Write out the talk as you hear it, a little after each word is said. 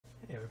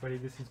Hey everybody,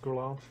 this is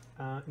Gurlal.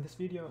 In this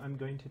video, I'm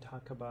going to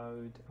talk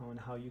about on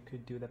how you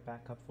could do the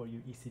backup for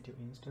your EC2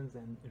 instance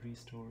and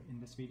restore. In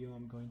this video,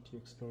 I'm going to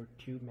explore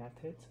two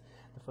methods.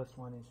 The first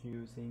one is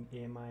using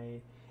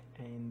AMI,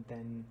 and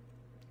then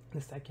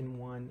the second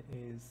one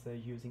is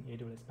using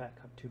AWS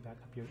Backup to back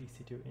up your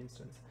EC2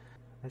 instance.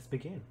 Let's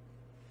begin.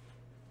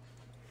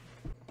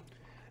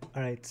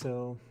 Alright,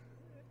 so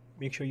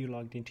make sure you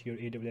logged into your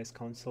AWS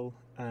console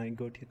and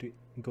go to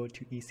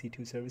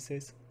EC2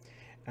 services.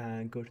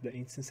 And go to the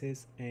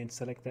instances and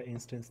select the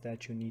instance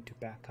that you need to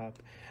back up.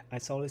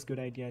 It's always a good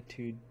idea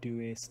to do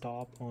a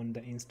stop on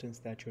the instance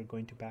that you're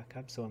going to back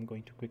up, so I'm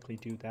going to quickly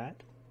do that.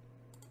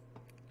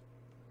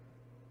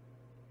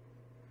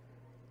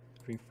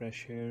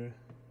 Refresh here,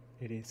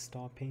 it is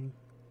stopping.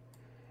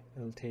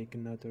 It'll take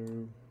another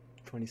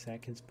 20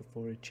 seconds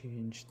before it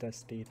changes the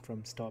state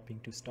from stopping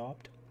to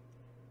stopped.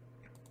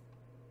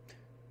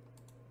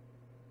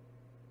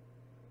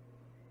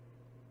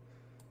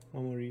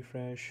 One more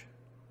refresh.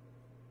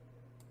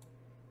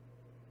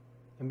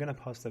 I'm gonna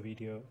pause the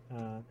video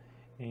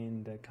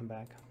and come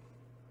back.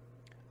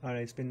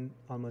 Alright, it's been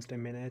almost a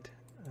minute.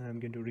 I'm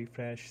going to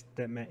refresh.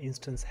 That my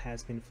instance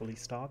has been fully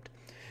stopped.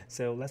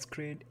 So let's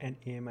create an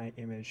AMI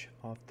image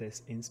of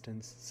this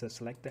instance. So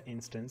select the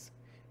instance,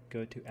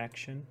 go to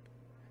action,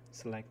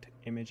 select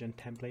image and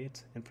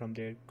templates, and from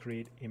there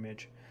create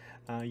image.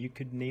 You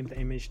could name the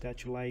image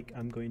that you like.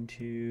 I'm going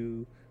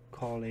to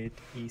call it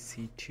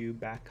EC2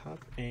 backup,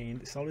 and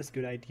it's always a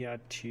good idea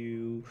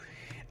to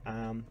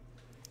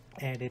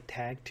add a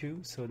tag to,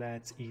 so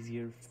that's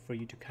easier for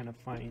you to kind of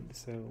find.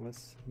 So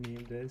let's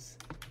name this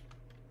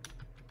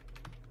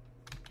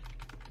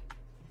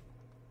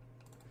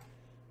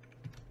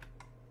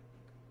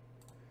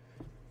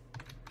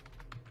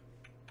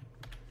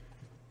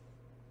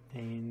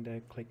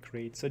and click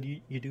create. So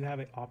you do have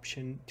an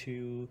option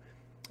to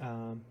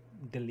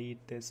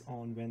delete this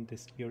on when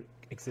your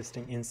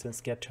existing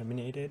instance get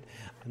terminated.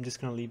 I'm just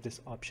going to leave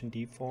this option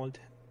default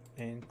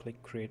and click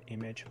create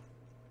image.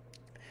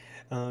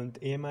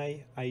 The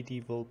AMI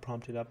ID will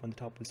prompt it up on the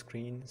top of the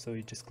screen, so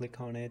you just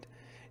click on it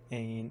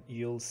and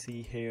you'll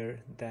see here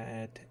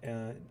that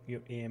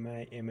your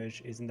AMI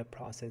image is in the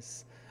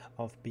process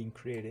of being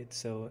created.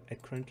 So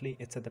currently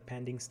it's at the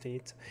pending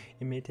state.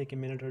 It may take a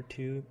minute or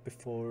two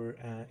before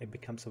it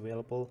becomes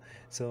available.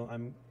 So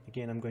I'm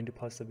going to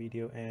pause the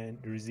video and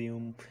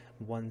resume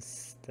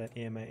once the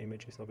AMI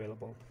image is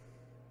available.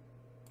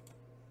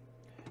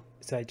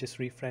 So I just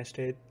refreshed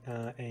it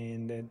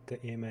and the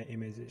AMI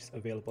image is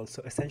available.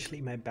 So essentially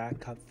my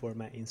backup for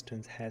my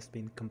instance has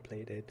been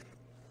completed.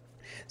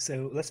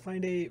 So let's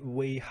find a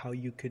way how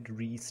you could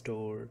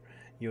restore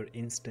your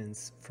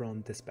instance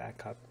from this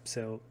backup.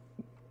 So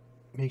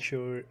make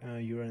sure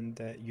you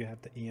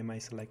have the AMI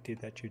selected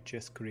that you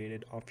just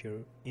created of your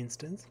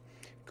instance.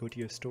 Go to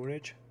your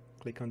storage,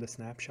 click on the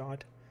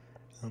snapshot.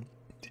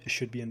 It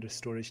should be under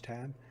storage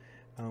tab.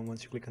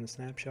 Once you click on the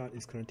snapshot,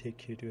 it's going to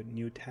take you to a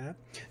new tab.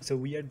 So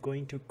we are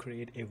going to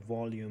create a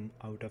volume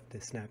out of the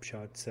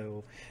snapshot.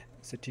 So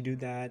to do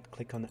that,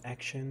 click on the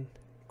action,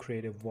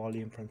 create a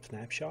volume from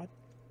snapshot.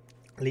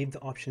 Leave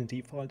the option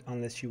default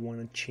unless you want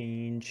to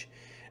change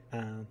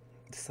the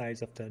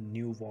size of the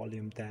new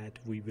volume that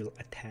we will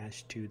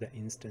attach to the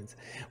instance.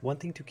 One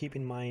thing to keep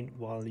in mind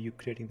while you're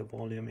creating the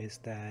volume is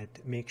that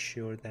make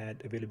sure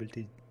that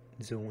availability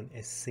zone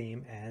is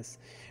same as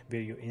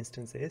where your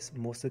instance is.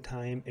 Most of the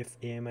time, if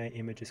AMI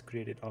image is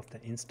created of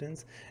the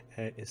instance,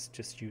 it's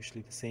just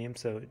usually the same.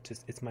 So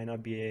it might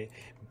not be a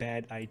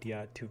bad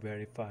idea to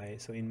verify.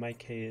 So in my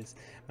case,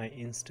 my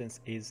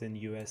instance is in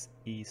US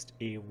East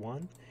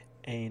A1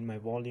 and my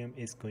volume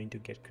is going to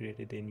get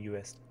created in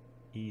US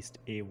East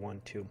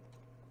A1 too.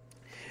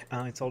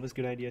 It's always a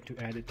good idea to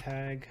add a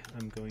tag.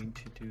 I'm going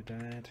to do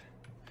that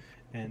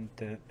and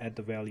add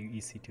the value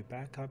EC2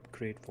 backup,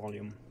 create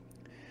volume.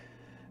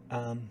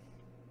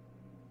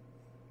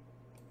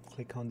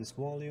 Click on this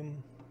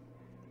volume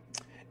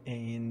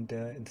and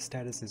the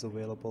status is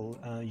available.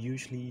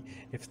 Usually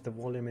if the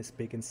volume is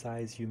big in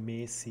size, you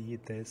may see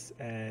this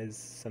as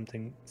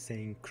something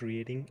saying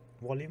creating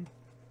volume.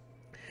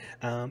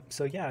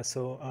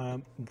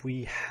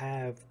 We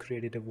have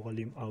created a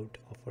volume out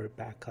of our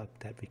backup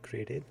that we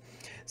created.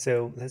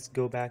 So let's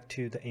go back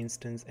to the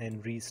instance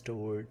and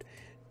restore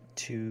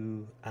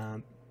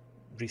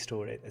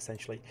it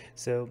essentially.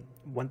 So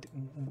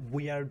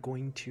we are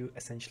going to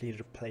essentially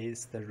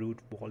replace the root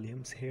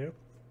volumes here.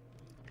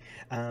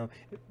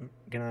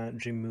 Gonna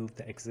remove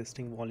the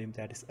existing volume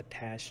that is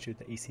attached to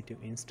the EC2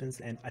 instance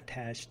and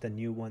attach the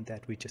new one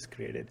that we just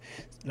created.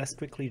 Let's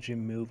quickly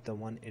remove the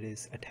one it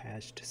is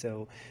attached.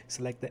 So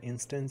select the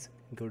instance,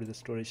 go to the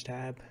storage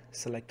tab,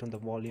 select on the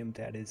volume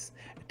that is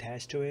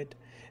attached to it.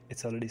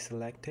 It's already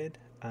selected.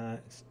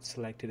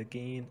 Select it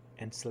again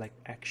and select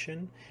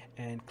action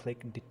and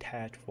click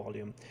detach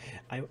volume.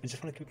 I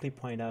just want to quickly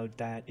point out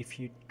that if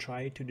you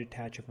try to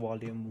detach a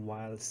volume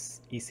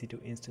whilst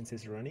EC2 instance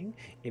is running,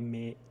 it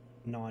may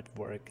not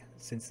work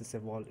since it's a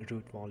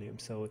root volume.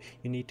 So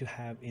you need to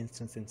have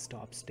instance in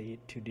stop state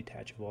to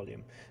detach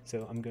volume.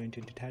 So I'm going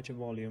to detach a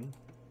volume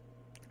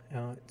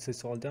So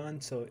it's all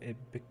done. So it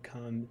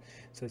becomes,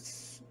 so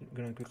it's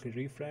gonna quickly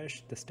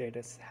refresh. The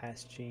status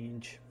has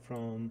changed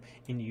from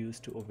in use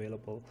to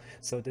available.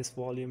 So this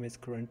volume is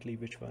currently,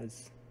 which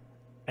was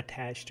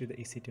attached to the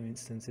EC2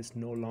 instance, is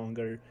no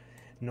longer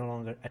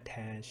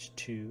attached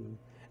to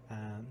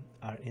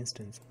our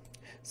instance.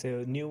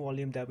 So new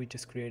volume that we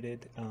just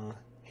created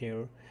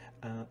here,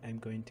 I'm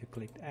going to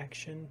click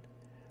action,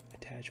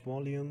 attach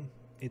volume.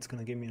 It's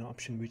going to give me an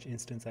option which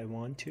instance I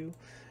want to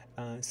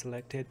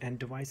select it, and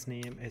device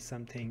name is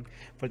something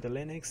for the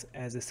Linux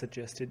as is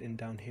suggested in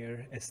down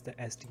here as the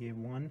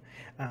SDA1.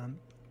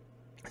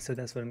 So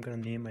that's what I'm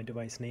going to name my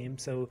device name.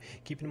 So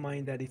keep in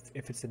mind that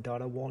if it's a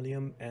data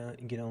volume,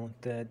 you know,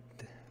 the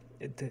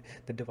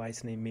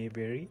device name may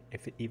vary.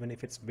 Even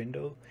if it's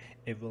window,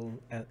 it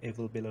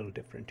will be a little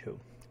different too.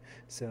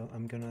 So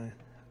I'm gonna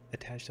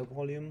attach the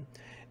volume,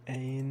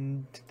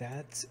 and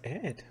that's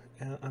it.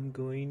 I'm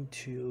going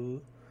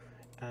to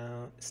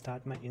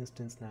start my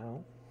instance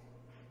now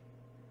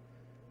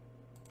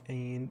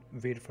and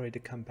wait for it to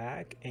come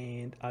back,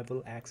 and I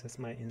will access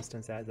my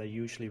instance as I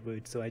usually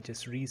would. So I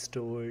just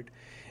restored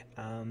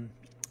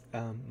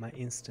my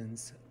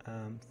instance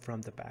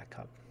from the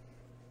backup.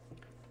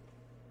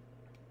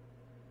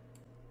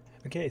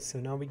 Okay, so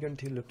now we're going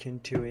to look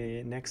into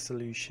a next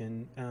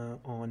solution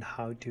on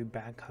how to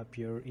back up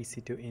your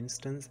EC2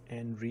 instance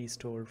and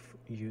restore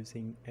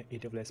using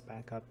AWS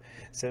Backup.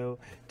 So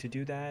to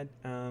do that,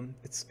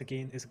 it's a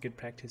good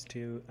practice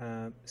to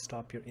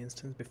stop your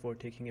instance before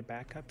taking a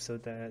backup, so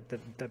that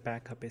the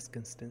backup is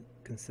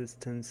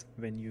consistent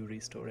when you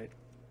restore it.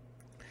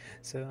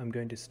 So I'm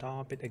going to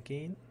stop it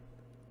again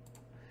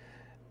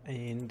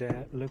and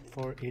look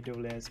for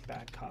AWS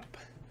Backup.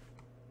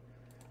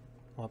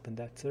 Open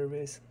that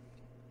service.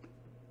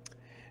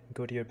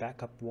 Go to your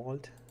backup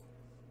vault.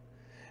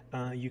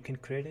 You can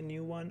create a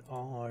new one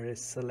or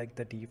select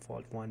the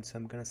default one. So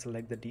I'm going to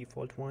select the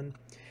default one,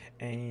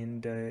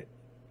 and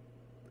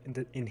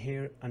in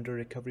here under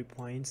recovery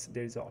points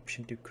there's an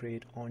option to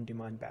create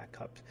on-demand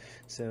backup.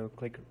 So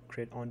click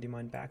create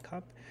on-demand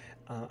backup.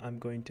 I'm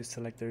going to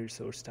select the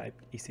resource type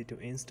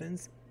EC2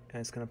 instance,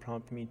 and it's going to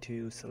prompt me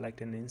to select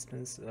an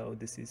instance. So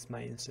this is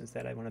my instance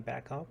that I want to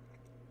back up,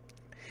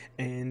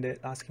 and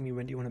asking me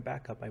when do you want to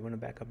back up. I want to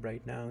back up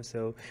right now.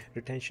 So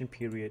retention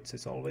period, so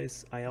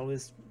I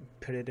always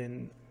put it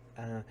in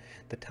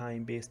the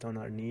time based on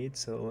our needs.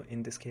 So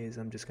in this case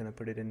I'm just gonna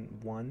put it in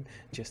 1,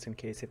 just in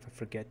case if I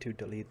forget to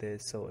delete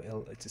this, so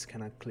it'll just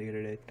kind of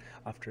clear it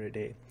after a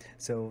day.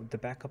 So the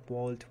backup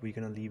vault, we're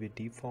gonna leave it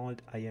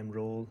default, IAM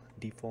role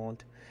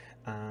default,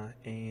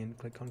 and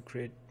click on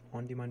create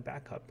on-demand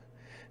backup.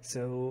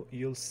 So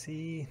you'll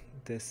see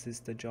this is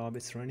the job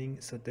it's running.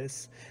 So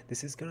this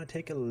is gonna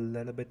take a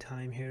little bit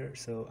time here,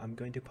 so I'm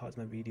going to pause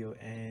my video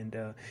and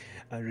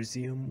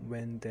resume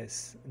when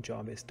this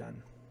job is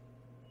done.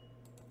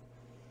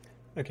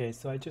 Okay,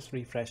 so I just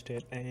refreshed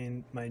it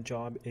and my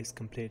job is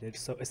completed.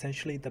 So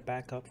essentially the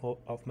backup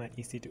of my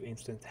EC2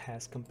 instance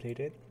has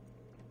completed.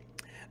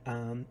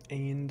 So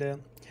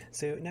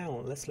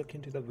now let's look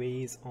into the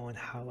ways on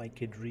how I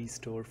could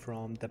restore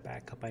from the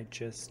backup I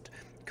just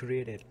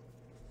created.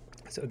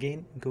 So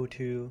again, go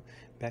to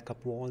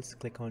backup vaults,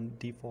 click on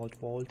default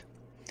vault,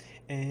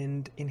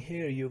 and in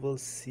here you will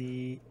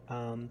see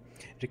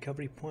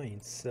recovery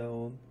points.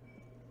 So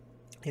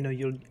you know,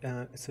 you'll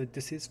so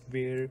this is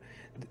where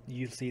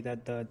you'll see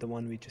that the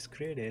one we just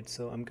created.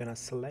 So I'm gonna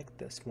select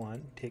this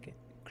one,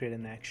 create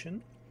an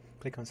action,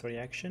 click on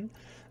action,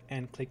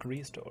 and click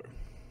restore.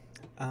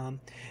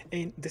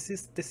 And this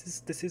is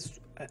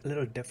a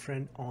little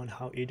different on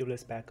how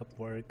AWS Backup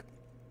work,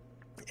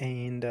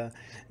 and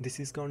this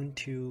is going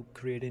to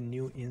create a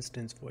new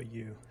instance for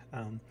you,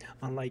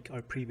 unlike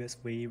our previous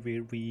way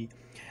where we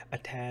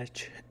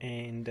attach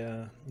and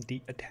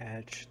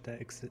detach the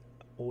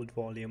old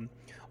volume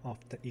of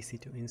the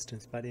EC2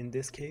 instance. But in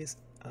this case,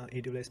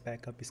 AWS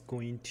Backup is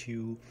going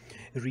to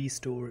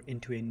restore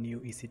into a new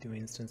EC2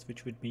 instance,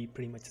 which would be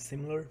pretty much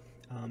similar.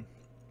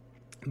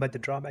 But the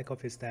drawback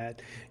of is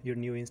that your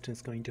new instance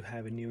is going to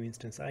have a new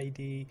instance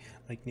ID,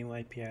 like new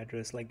IP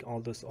address, like all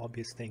those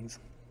obvious things.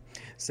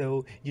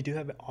 So you do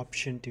have an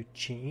option to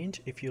change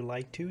if you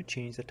like to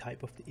change the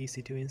type of the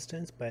EC2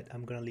 instance, but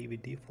I'm going to leave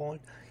it default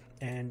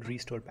and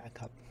restore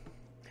backup.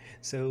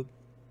 So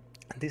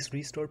this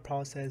restore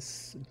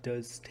process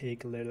does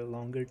take a little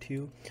longer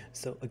too.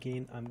 So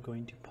again, I'm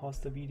going to pause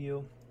the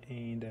video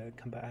and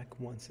come back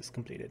once it's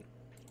completed.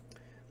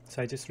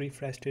 So I just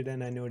refreshed it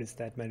and I noticed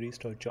that my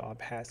restore job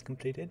has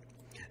completed.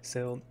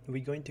 So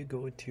we're going to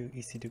go to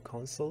EC2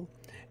 console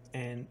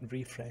and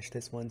refresh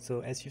this one.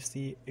 So as you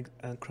see,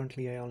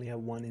 currently I only have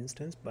one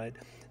instance, but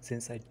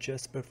since I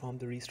just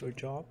performed the restore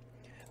job,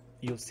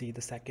 you'll see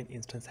the second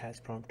instance has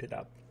prompted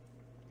up.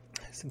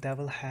 So that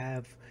will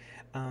have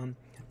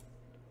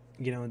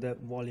you know, the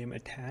volume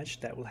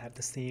attached, that will have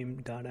the same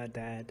data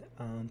that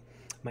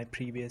my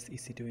previous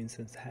EC2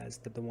 instance has,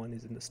 that the one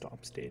is in the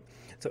stop state.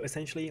 So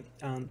essentially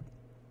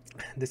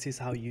this is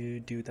how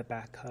you do the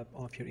backup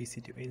of your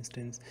EC2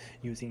 instance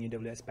using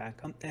AWS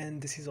Backup,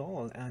 and this is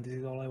all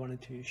I wanted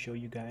to show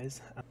you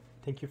guys.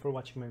 Thank you for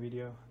watching my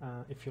video.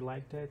 If you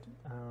liked it,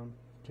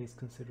 please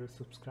consider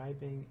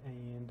subscribing,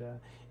 and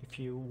if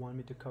you want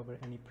me to cover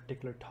any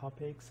particular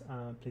topics,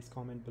 please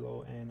comment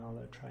below and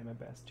I'll try my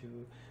best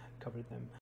to cover them.